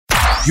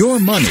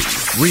Your Money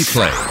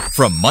Replay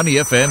from Money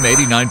FM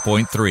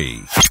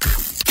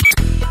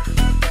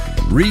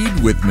 89.3.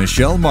 Read with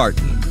Michelle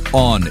Martin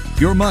on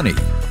Your Money,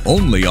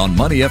 only on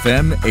Money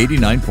FM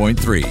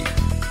 89.3.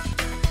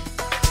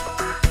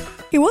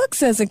 He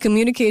works as a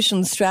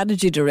communications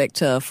strategy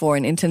director for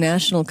an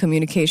international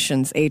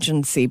communications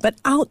agency. But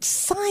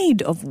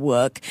outside of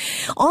work,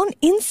 on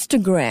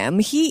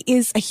Instagram, he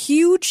is a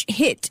huge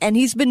hit and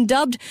he's been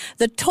dubbed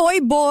the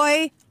toy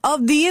boy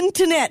of the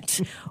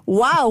internet.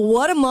 Wow,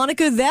 what a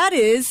moniker that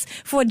is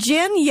for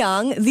Jian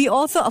Yang, the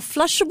author of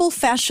Flushable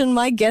Fashion,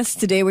 my guest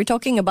today. We're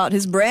talking about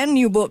his brand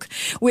new book,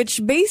 which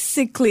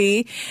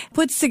basically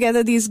puts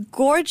together these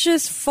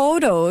gorgeous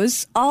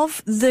photos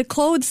of the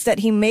clothes that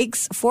he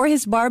makes for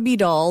his Barbie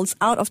dolls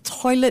out of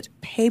toilet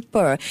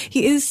paper.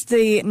 He is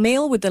the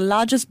male with the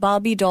largest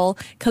Barbie doll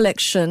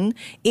collection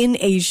in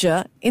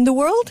Asia, in the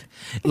world?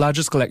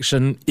 Largest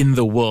collection in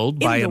the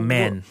world by a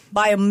man.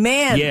 By a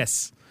man?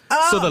 Yes.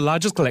 So the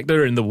largest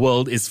collector in the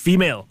world is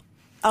female.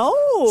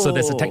 Oh. So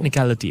there's a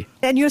technicality.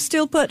 And you're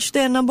still perched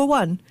there, number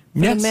one.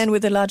 Yes. The man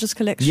with the largest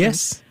collection.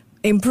 Yes.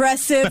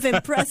 Impressive.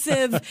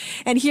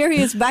 And here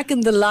he is back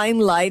in the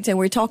limelight, and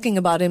we're talking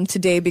about him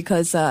today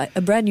because a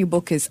brand new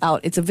book is out.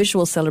 It's a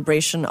visual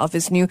celebration of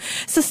his new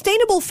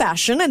sustainable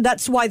fashion, and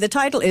that's why the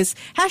title is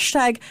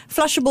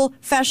 #Flushable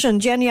Fashion.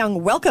 Jian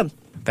Yang, welcome.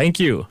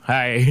 Thank you.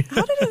 Hi.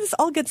 How did this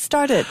all get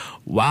started?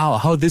 Wow,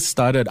 how this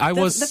started.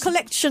 The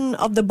collection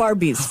of the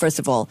Barbies, first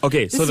of all.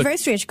 Okay, this is very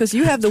strange because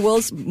you have the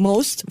world's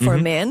most for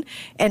a man,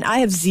 and I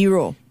have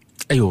zero.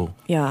 Ayo.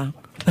 Yeah.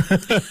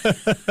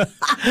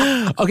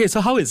 Okay,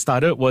 so how it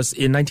started was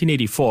in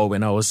 1984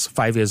 when I was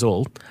 5 years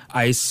old.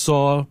 I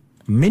saw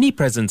many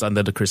presents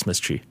under the Christmas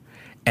tree.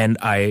 And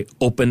I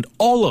opened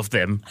all of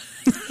them.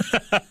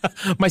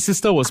 My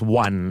sister was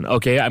one,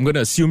 okay? I'm going to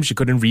assume she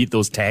couldn't read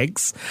those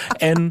tags.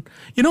 And,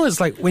 you know,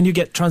 it's like when you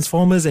get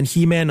Transformers and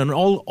He-Man and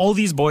all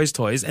these boys'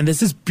 toys, and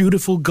there's this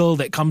beautiful girl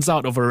that comes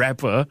out of a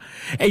wrapper,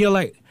 and you're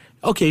like,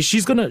 okay,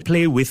 she's going to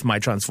play with my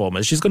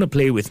Transformers. She's going to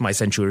play with my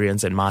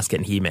Centurions and Mask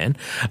and He-Man.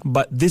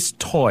 But this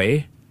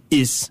toy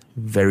is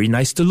very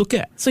nice to look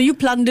at. So you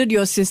plundered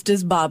your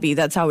sister's Barbie.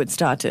 That's how it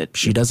started.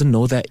 She doesn't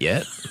know that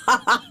yet.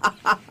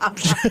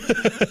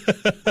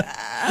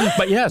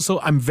 But yeah,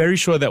 so I'm very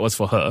sure that was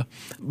for her.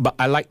 But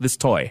I like this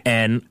toy.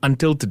 And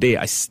until today,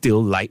 I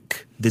still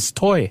like this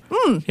toy.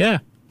 Yeah.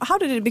 How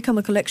did it become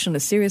a collection, a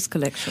serious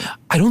collection?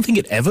 I don't think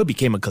it ever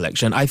became a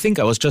collection. I think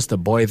I was just a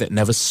boy that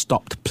never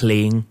stopped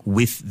playing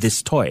with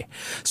this toy.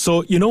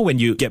 So, you know, when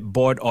you get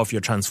bored of your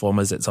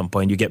Transformers at some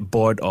point, you get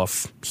bored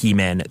of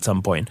He-Man at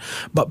some point.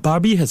 But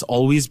Barbie has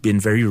always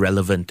been very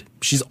relevant.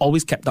 She's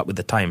always kept up with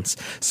the times.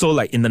 So,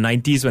 like in the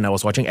 90s when I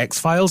was watching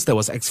X-Files, there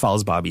was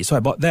X-Files Barbie. So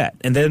I bought that.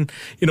 And then,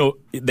 you know,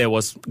 there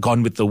was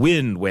Gone with the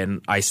Wind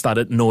when I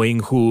started knowing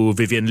who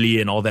Vivian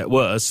Leigh and all that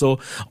were. So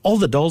all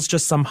the dolls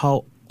just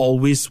somehow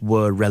always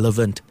were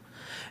relevant.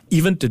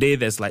 Even today,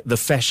 there's like the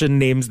fashion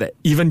names that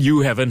even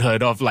you haven't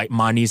heard of, like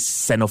Marnie's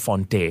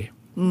Xenophonte,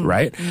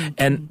 right?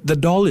 And the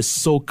doll is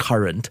so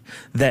current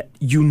that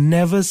you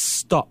never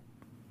stop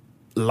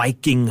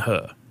liking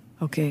her.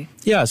 Okay.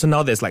 Yeah, so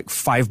now there's like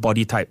 5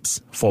 body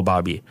types for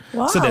Barbie.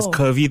 Wow. So there's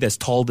curvy, there's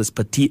tall, there's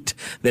petite.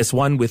 There's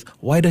one with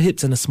wider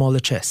hips and a smaller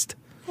chest.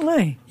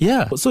 Why?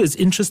 Yeah, so it's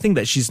interesting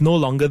that she's no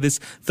longer this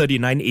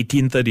 39,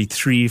 18,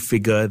 33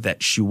 figure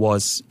that she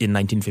was in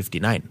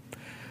 1959.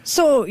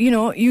 So, you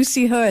know, you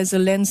see her as a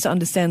lens to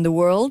understand the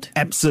world.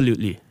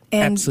 Absolutely.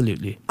 And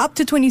absolutely. Up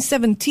to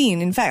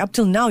 2017, in fact, up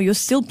till now, you're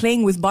still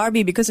playing with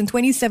Barbie because in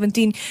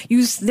 2017,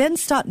 you then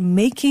start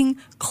making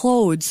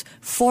clothes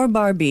for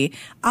Barbie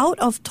out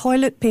of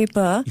toilet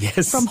paper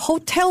from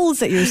hotels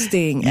that you're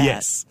staying at.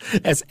 Yes.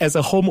 As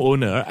a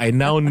homeowner, I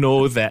now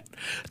know that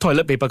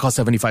toilet paper costs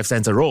 75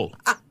 cents a roll.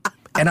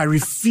 And I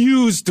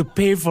refuse to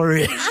pay for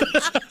it.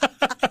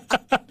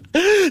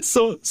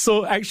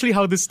 So actually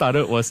how this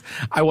started was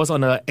I was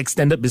on an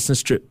extended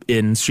business trip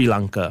in Sri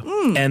Lanka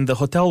and the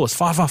hotel was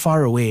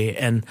far away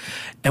and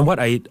what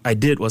I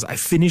did was I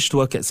finished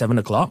work at 7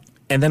 o'clock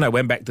and then I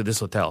went back to this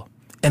hotel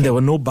and there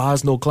were no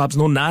bars, no clubs,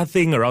 no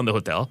nothing around the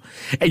hotel,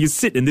 and you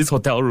sit in this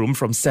hotel room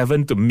from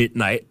 7 to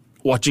midnight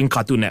watching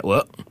Cartoon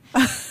Network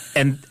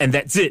and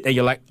that's it, and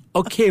you're like,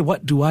 okay,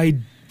 what do I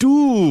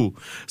do?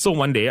 So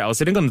one day I was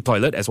sitting on the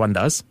toilet as one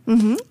does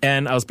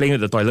and I was playing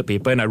with the toilet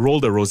paper and I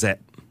rolled a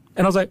rosette.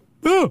 And I was like,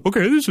 oh,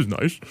 okay, this is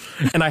nice.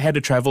 And I had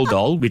a travel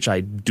doll, which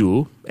I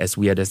do, as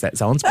weird as that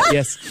sounds. But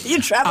yes,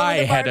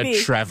 I had a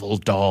travel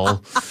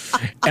doll.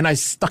 And I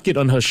stuck it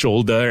on her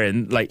shoulder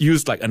and like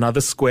used like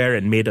another square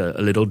and made a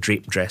little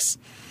drape dress.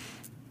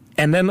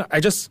 And then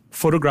I just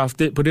photographed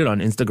it, put it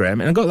on Instagram,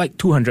 and I got like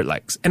 200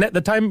 likes. And at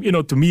the time, you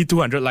know, to me,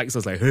 200 likes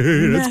was like,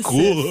 hey, that's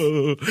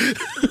cool.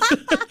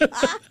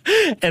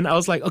 And I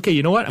was like, okay,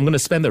 you know what? I'm going to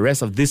spend the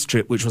rest of this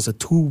trip, which was a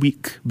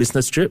 2-week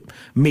business trip,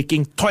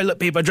 making toilet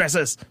paper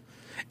dresses.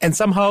 And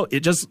somehow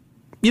it just,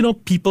 you know,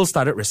 people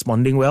started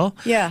responding well.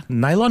 Yeah.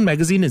 Nylon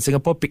magazine in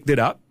Singapore picked it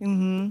up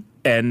and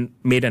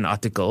made an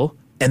article.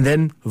 And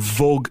then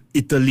Vogue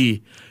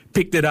Italy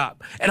picked it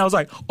up. And I was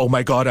like, oh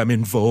my God, I'm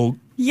in Vogue.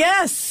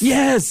 Yes.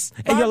 Yes.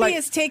 And Barbie you're like,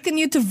 has taken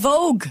you to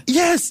Vogue.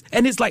 yes.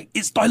 And it's like,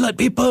 it's toilet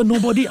paper.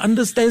 Nobody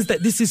understands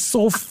that this is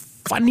so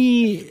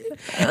funny.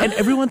 And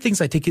everyone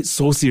thinks I take it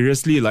so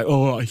seriously. Like,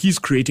 oh, he's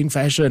creating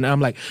fashion. And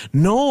I'm like,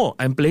 no,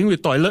 I'm playing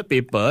with toilet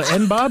paper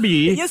and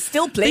Barbie. You're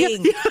still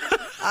playing.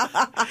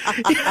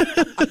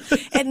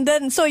 And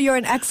then, so you're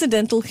an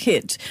accidental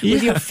hit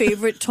with your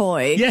favorite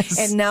toy. Yes.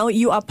 And now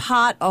you are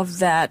part of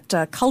that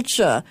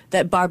culture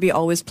that Barbie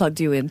always plugged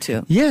you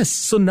into. Yes.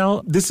 So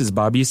now this is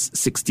Barbie's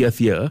 60th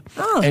year.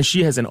 Oh. And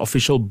she has an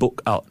official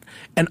book out.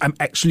 And I'm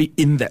actually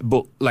in that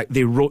book. Like,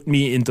 they wrote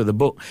me into the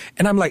book.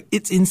 And I'm like,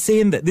 it's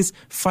insane that this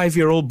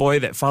 5-year-old boy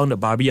that found a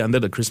Barbie under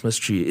the Christmas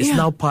tree is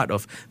now part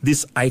of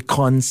this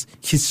icon's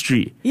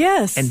history.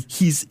 Yes. And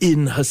he's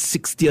in her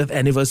 60th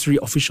anniversary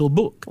official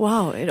book.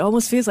 Wow, it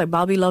almost feels like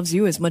Barbie loves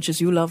you as much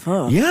as you love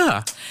her.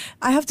 Yeah.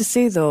 I have to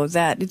say, though,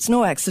 that it's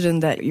no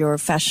accident that your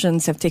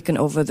fashions have taken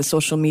over the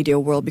social media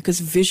world because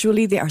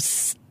visually they are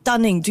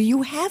stunning. Do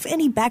you have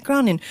any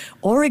background in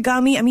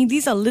origami? I mean,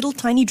 these are little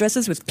tiny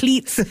dresses with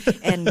pleats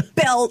and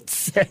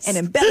belts and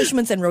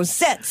embellishments and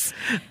rosettes.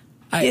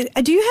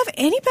 Do you have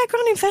any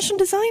background in fashion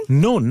design?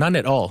 No, none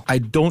at all. I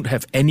don't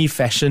have any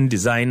fashion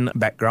design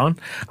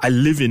background. I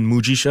live in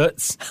Muji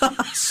shirts.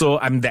 So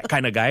I'm that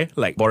kind of guy,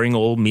 like boring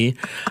old me.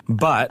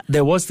 But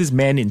there was this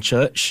man in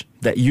church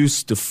that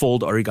used to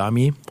fold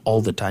origami all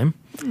the time.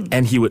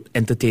 And he would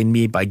entertain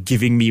me by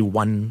giving me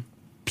one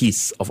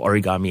piece of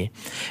origami.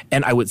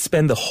 And I would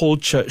spend the whole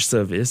church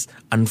service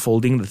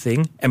unfolding the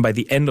thing. And by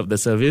the end of the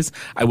service,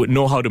 I would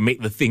know how to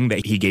make the thing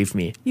that he gave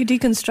me. You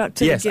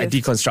deconstructed Yes, a I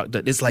gift.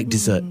 deconstructed. It's like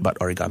dessert, but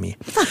origami.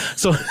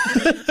 So,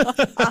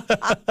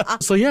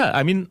 so yeah,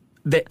 I mean,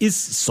 there is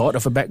sort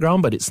of a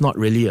background, but it's not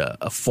really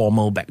a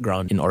formal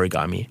background in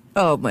origami.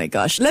 Oh my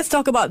gosh. Let's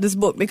talk about this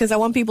book because I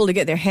want people to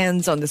get their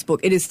hands on this book.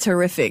 It is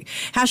terrific.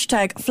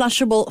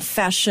 #Flushable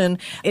Fashion.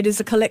 It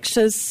is a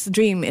collector's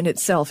dream in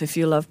itself if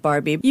you love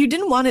Barbie. You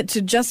didn't want it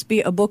to just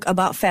be a book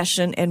about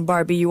fashion and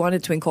Barbie. You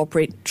wanted to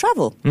incorporate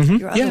travel,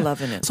 your other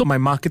love in it. So my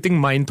marketing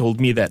mind told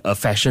me that a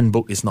fashion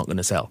book is not going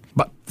to sell.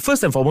 But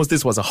first and foremost,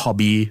 this was a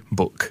hobby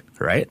book,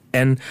 right?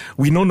 And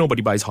we know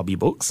nobody buys hobby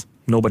books.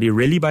 Nobody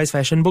really buys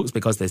fashion books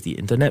because there's the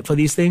internet for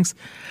these things.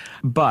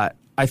 But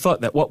I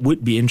thought that what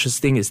would be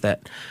interesting is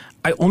that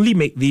I only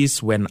make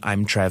these when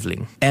I'm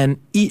traveling. And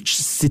each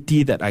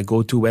city that I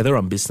go to, whether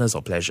on business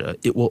or pleasure,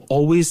 it will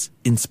always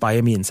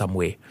inspire me in some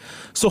way.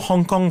 So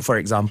Hong Kong, for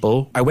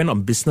example, I went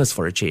on business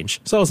for a change.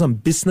 So I was on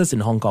business in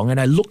Hong Kong and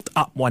I looked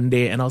up one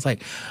day and I was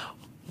like,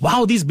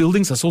 wow, these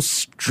buildings are so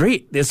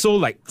straight. They're so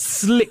like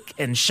slick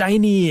and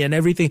shiny and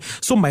everything.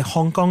 So my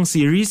Hong Kong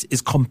series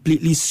is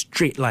completely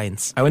straight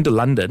lines. I went to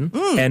London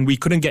and we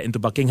couldn't get into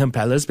Buckingham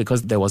Palace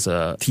because there was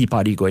a tea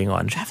party going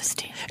on.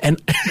 Travesty.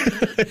 And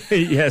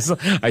yes,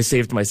 I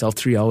saved myself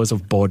 3 hours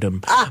of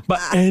boredom. But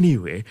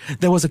anyway,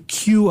 there was a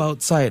queue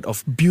outside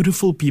of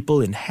beautiful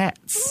people in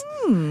hats.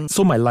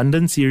 So my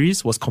London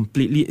series was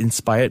completely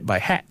inspired by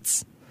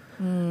hats.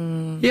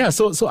 Yeah,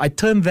 so I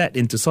turned that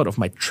into sort of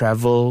my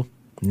travel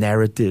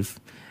narrative.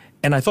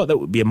 And I thought that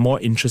would be a more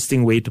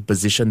interesting way to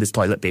position this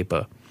toilet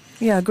paper.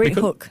 Yeah, great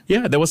hook.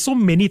 Yeah, there were so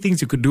many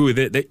things you could do with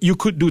it that you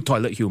could do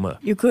toilet humor.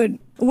 You could.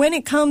 When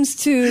it comes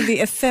to the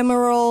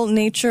ephemeral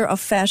nature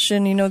of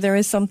fashion, you know, there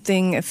is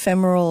something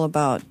ephemeral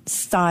about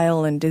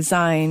style and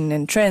design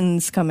and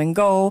trends come and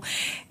go.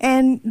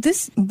 And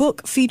this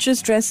book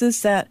features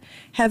dresses that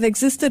have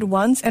existed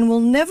once and will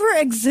never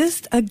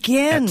exist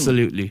again.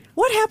 Absolutely.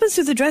 What happens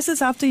to the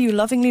dresses after you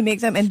lovingly make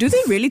them? And do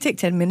they really take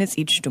 10 minutes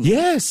each to make?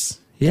 Yes.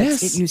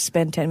 Yes. That's it, you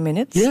spend 10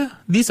 minutes? Yeah,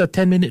 these are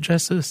 10-minute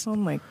dresses. Oh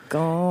my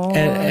gosh.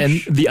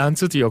 And the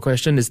answer to your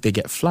question is they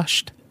get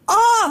flushed.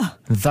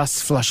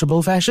 Thus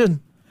flushable fashion.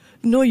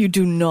 No, you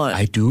do not.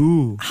 I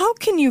do. How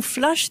can you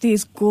flush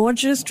these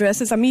gorgeous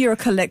dresses? I mean, you're a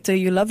collector.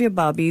 You love your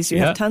Barbies. You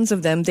have tons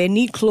of them. They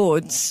need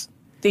clothes.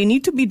 They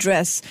need to be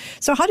dressed.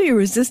 So how do you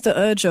resist the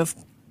urge of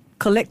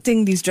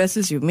collecting these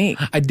dresses you make?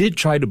 I did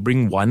try to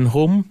bring one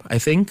home, I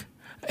think,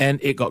 and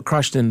it got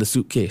crushed in the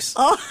suitcase.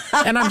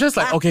 And I'm just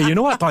like, okay, you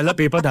know what? Toilet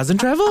paper doesn't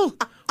travel.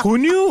 Who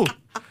knew?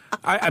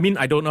 I mean,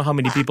 I don't know how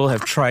many people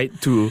have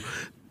tried to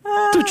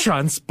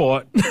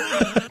transport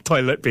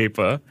toilet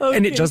paper,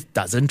 and it just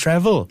doesn't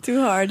travel. Too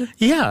hard.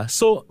 Yeah,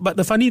 so, but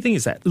the funny thing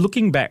is that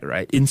looking back,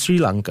 right, in Sri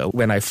Lanka,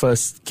 when I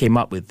first came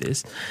up with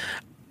this,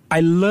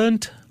 I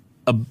learned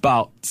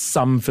about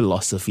some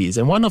philosophies.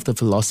 And one of the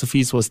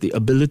philosophies was the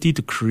ability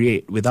to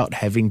create without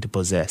having to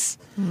possess.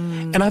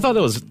 And I thought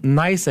that was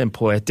nice and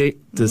poetic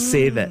to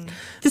say that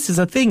this is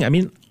a thing. I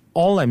mean,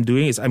 all I'm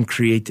doing is I'm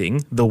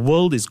creating. The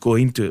world is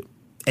going to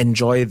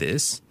enjoy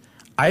this.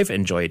 I've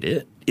enjoyed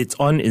it. It's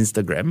on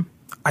Instagram.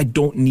 I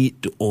don't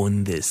need to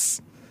own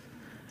this.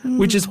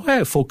 Which is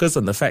why I focus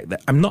on the fact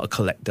that I'm not a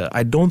collector.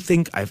 I don't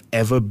think I've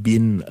ever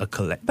been a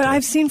collector. But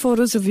I've seen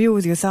photos of you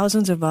with your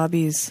thousands of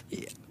Barbies.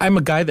 I'm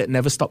a guy that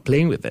never stopped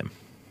playing with them.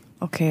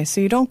 Okay,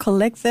 so you don't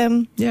collect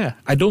them? Yeah,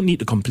 I don't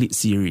need a complete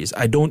series.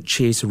 I don't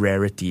chase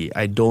rarity.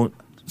 I don't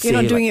You're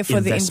not doing like it for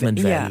investment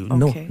the value.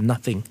 okay. No,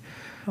 nothing.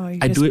 Oh,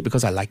 I do it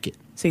because I like it.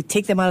 So you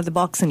take them out of the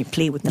box and you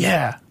play with them.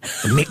 Yeah.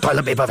 And make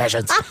toilet paper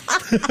fashions.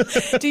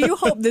 Do you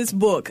hope this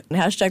book,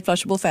 hashtag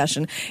Flushable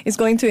Fashion, is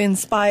going to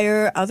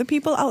inspire other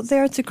people out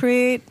there to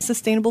create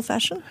sustainable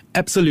fashion?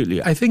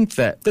 Absolutely. I think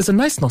that there's a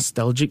nice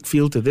nostalgic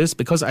feel to this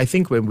because I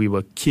think when we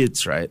were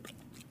kids, right,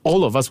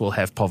 all of us will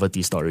have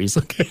poverty stories.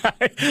 Okay?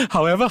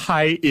 However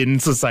high in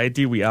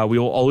society we are, we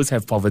will always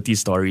have poverty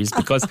stories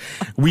because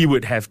we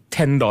would have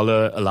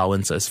 $10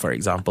 allowances, for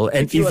example.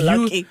 And if you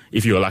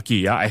were lucky,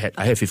 yeah, I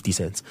had 50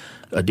 cents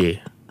a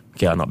day.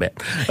 Okay, not bad.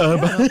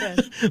 Not bad.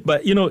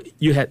 But, you know,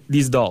 you had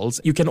these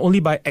dolls. You can only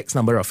buy X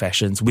number of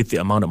fashions with the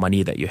amount of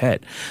money that you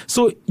had.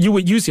 So you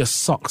would use your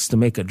socks to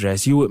make a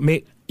dress. You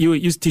would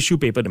use tissue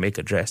paper to make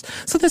a dress.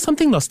 So there's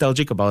something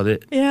nostalgic about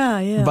it.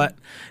 Yeah. But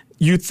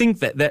you think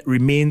that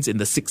remains in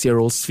the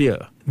 6-year-old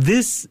sphere.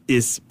 This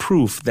is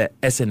proof that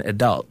as an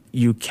adult,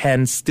 you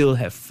can still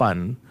have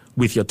fun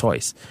with your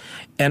toys.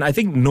 And I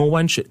think no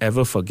one should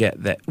ever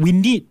forget that we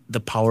need the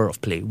power of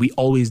play. We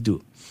always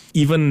do.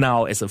 Even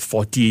now as a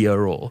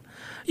 40-year-old.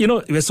 You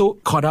know, we're so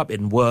caught up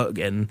in work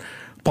and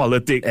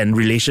politics and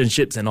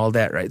relationships and all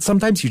that, right?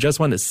 Sometimes you just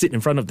want to sit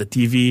in front of the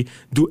TV,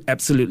 do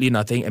absolutely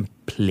nothing and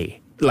play.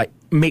 Like,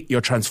 make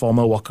your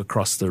Transformer walk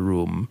across the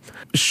room,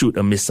 shoot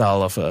a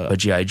missile of a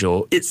G.I.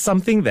 Joe. It's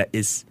something that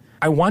is,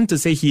 I want to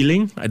say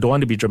healing. I don't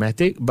want to be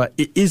dramatic, but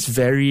it is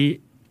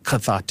very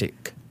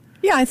cathartic.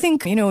 Yeah, I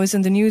think, it was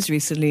in the news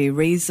recently,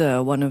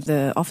 Razer, one of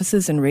the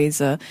offices in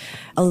Razer,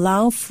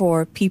 allow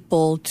for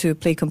people to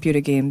play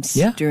computer games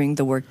during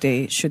the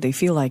workday, should they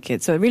feel like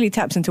it. So it really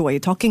taps into what you're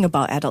talking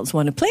about. Adults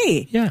want to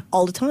play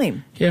all the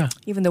time. Yeah.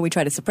 Even though we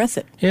try to suppress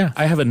it. Yeah.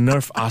 I have a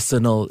Nerf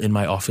arsenal in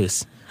my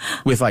office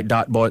with like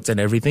dartboards and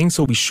everything.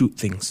 So we shoot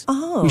things.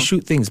 Oh. We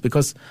shoot things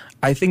because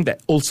I think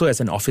that also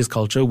as an office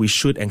culture, we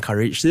should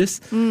encourage this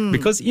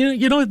because,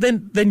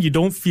 then you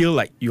don't feel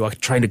like you are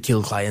trying to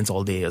kill clients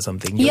all day or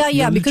something.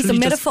 You're because the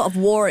metaphor of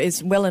war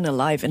is well and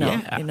alive in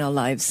our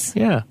lives.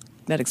 Yeah.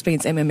 That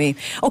explains MMA.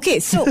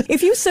 Okay, so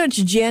if you search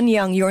Jian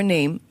Yang, your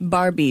name,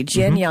 Barbie,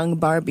 Jian Yang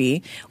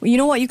Barbie, you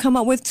know what you come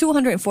up with?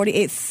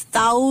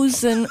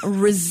 248,000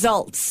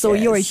 results. So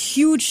you're a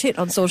huge hit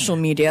on social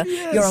media.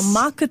 Yes. You're a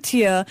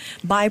marketeer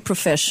by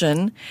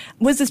profession.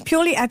 Was this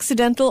purely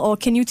accidental, or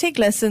can you take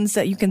lessons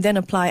that you can then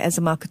apply as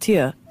a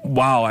marketeer?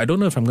 Wow, I don't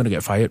know if I'm going to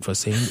get fired for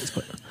saying this,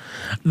 but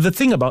the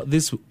thing about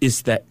this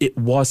is that it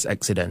was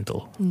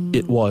accidental.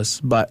 It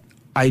was, but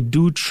I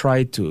do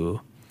try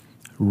to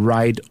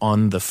ride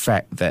on the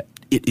fact that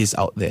it is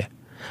out there.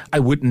 I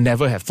would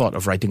never have thought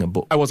of writing a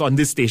book. I was on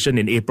this station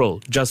in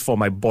April just for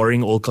my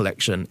boring old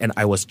collection, and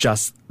I was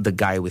just the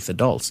guy with the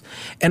dolls.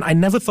 And I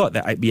never thought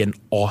that I'd be an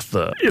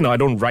author. I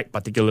don't write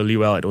particularly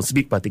well, I don't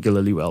speak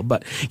particularly well,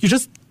 but you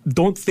just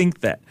don't think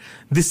that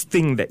this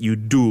thing that you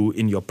do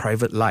in your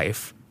private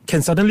life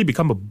can suddenly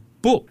become a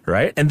book,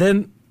 right? And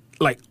then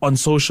like on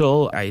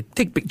social, I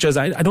take pictures.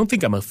 I don't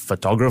think I'm a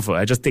photographer.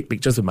 I just take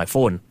pictures with my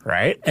phone,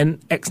 right?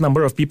 And X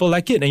number of people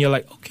like it. And you're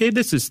like, okay,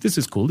 this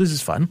is cool. This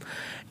is fun.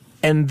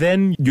 And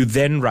then you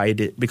then write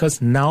it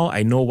because now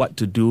I know what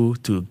to do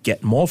to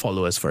get more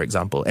followers, for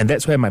example. And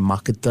that's where my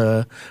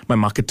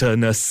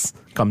marketerness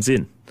comes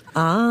in.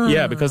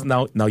 Yeah, because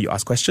now you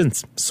ask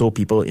questions. So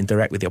people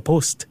interact with your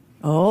post.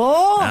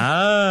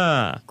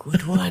 Oh,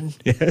 good one.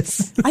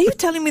 Yes. Are you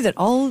telling me that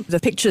all the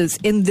pictures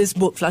in this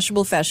book,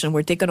 Flushable Fashion,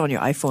 were taken on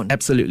your iPhone?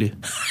 Absolutely.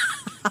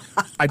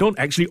 I don't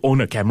actually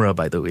own a camera,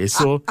 by the way.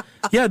 So,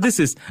 I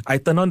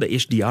turn on the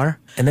HDR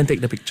and then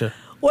take the picture.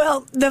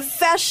 Well, the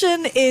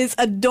fashion is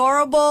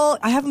adorable.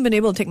 I haven't been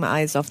able to take my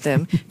eyes off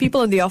them.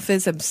 People in the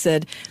office have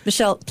said,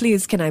 Michelle,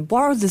 please, can I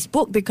borrow this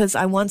book because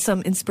I want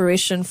some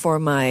inspiration for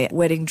my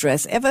wedding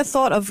dress. Ever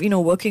thought of,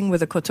 working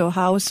with a couture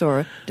house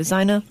or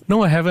designer?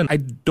 No, I haven't. I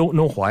don't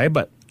know why,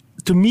 but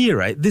to me,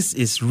 right, this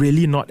is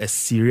really not as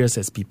serious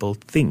as people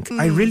think.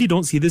 I really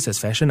don't see this as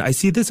fashion. I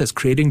see this as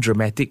creating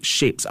dramatic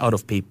shapes out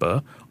of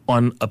paper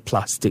on a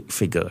plastic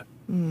figure.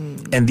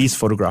 And these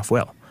photograph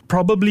well.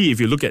 Probably if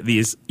you look at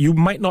these, you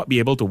might not be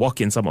able to walk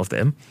in some of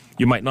them.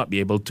 You might not be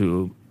able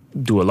to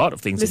do a lot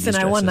of things in these dresses.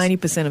 Listen, I want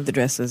 90% of the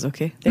dresses,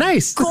 okay? They're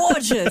nice.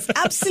 Gorgeous.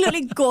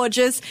 Absolutely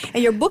gorgeous.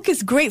 And your book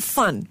is great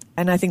fun.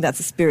 And I think that's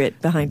the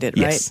spirit behind it,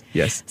 right?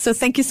 Yes. So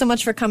thank you so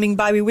much for coming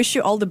by. We wish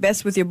you all the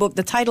best with your book.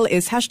 The title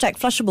is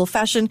 #Flushable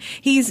Fashion.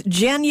 He's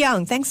Jian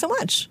Yang. Thanks so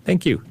much.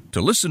 Thank you.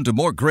 To listen to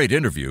more great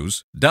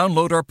interviews,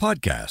 download our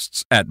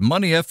podcasts at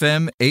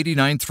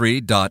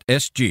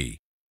moneyfm893.sg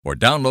or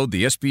download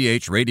the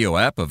SPH radio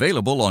app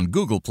available on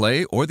Google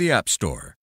Play or the App Store.